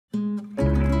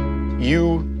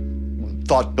You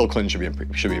thought Bill Clinton should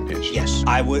be impeached? Yes,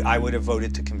 I would have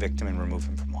voted to convict him and remove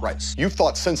him from office. Right. You've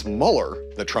thought since Mueller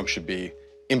that Trump should be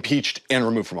impeached and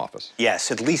removed from office?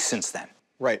 Yes, at least since then.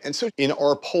 Right, and so in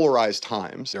our polarized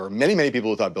times, there are many, many people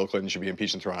who thought Bill Clinton should be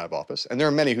impeached and thrown out of office, and there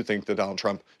are many who think that Donald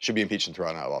Trump should be impeached and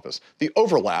thrown out of office. The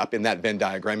overlap in that Venn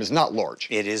diagram is not large.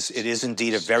 It is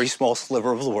indeed a very small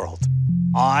sliver of the world.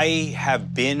 I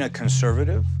have been a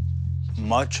conservative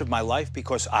much of my life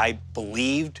because I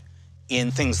believed in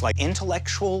things like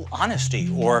intellectual honesty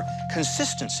or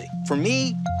consistency. For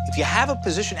me, if you have a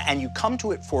position and you come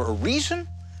to it for a reason,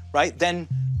 right, then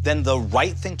the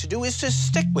right thing to do is to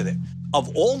stick with it.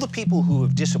 Of all the people who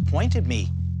have disappointed me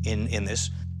in this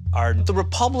are the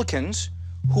Republicans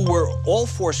who were all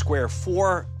foursquare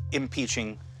for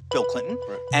impeaching Bill Clinton,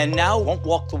 and now won't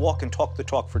walk the walk and talk the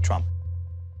talk for Trump.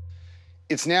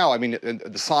 It's now, I mean,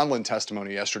 the Sondland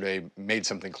testimony yesterday made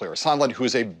something clear. Sondland, who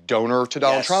is a donor to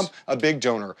Donald Trump, a big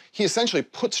donor, he essentially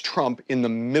puts Trump in the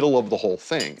middle of the whole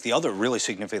thing. The other really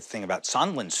significant thing about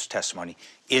Sondland's testimony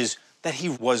is that he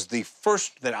was the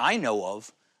first that I know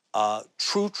of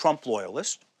true Trump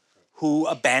loyalist who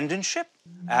abandoned ship.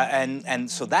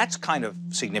 And so that's kind of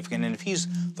significant. And if he's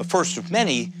the first of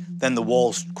many, then the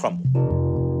walls crumble.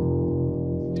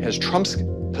 Has Trump's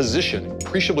position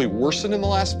appreciably worsened in the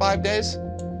last 5 days?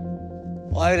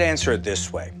 Well, I'd answer it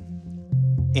this way.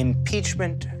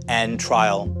 Impeachment and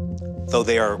trial, though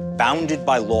they are bounded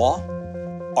by law,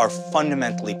 are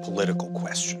fundamentally political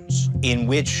questions in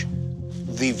which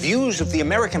the views of the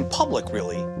American public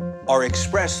really are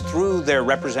expressed through their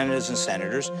representatives and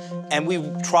senators, and we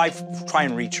try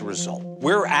and reach a result.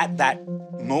 We're at that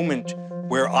moment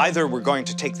where either we're going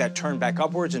to take that turn back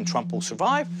upwards and Trump will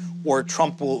survive, or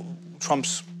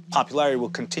Trump's popularity will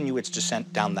continue its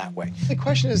descent down that way. The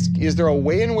question is there a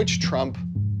way in which Trump,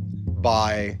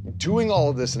 by doing all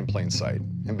of this in plain sight,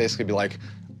 and basically be like,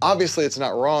 obviously it's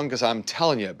not wrong because I'm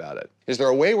telling you about it, is there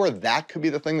a way where that could be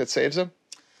the thing that saves him?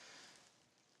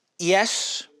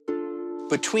 Yes,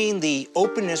 between the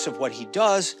openness of what he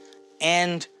does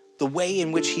and the way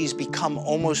in which he's become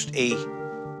almost a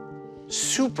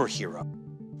superhero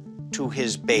to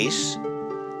his base,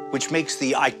 which makes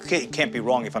the it can't be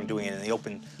wrong if I'm doing it in the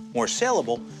open more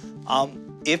saleable.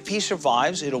 If he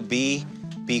survives, it'll be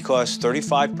because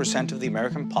 35% of the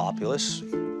American populace,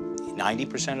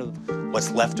 90% of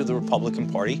what's left of the Republican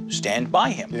Party, stand by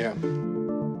him. Yeah.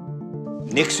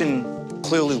 Nixon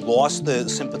clearly lost the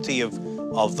sympathy of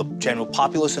the general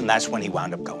populace, and that's when he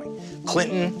wound up going.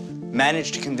 Clinton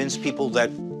managed to convince people that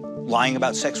lying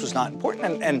about sex was not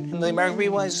important, and the American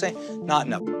people wanted to say, not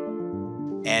enough.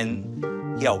 And,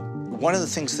 you know, one of the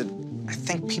things that I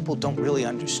think people don't really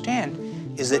understand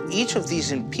is that each of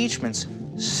these impeachments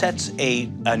sets a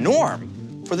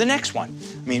norm for the next one.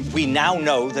 I mean, we now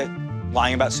know that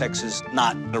lying about sex is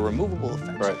not a removable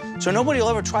offense. Right. So nobody will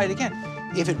ever try it again.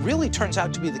 If it really turns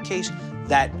out to be the case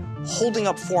that holding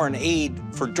up foreign aid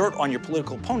for dirt on your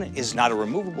political opponent is not a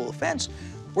removable offense,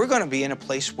 we're going to be in a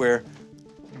place where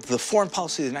the foreign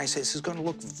policy of the United States is going to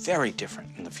look very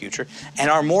different in the future, and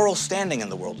our moral standing in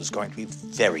the world is going to be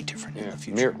very different in the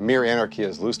future. Mere anarchy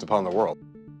is loosed upon the world.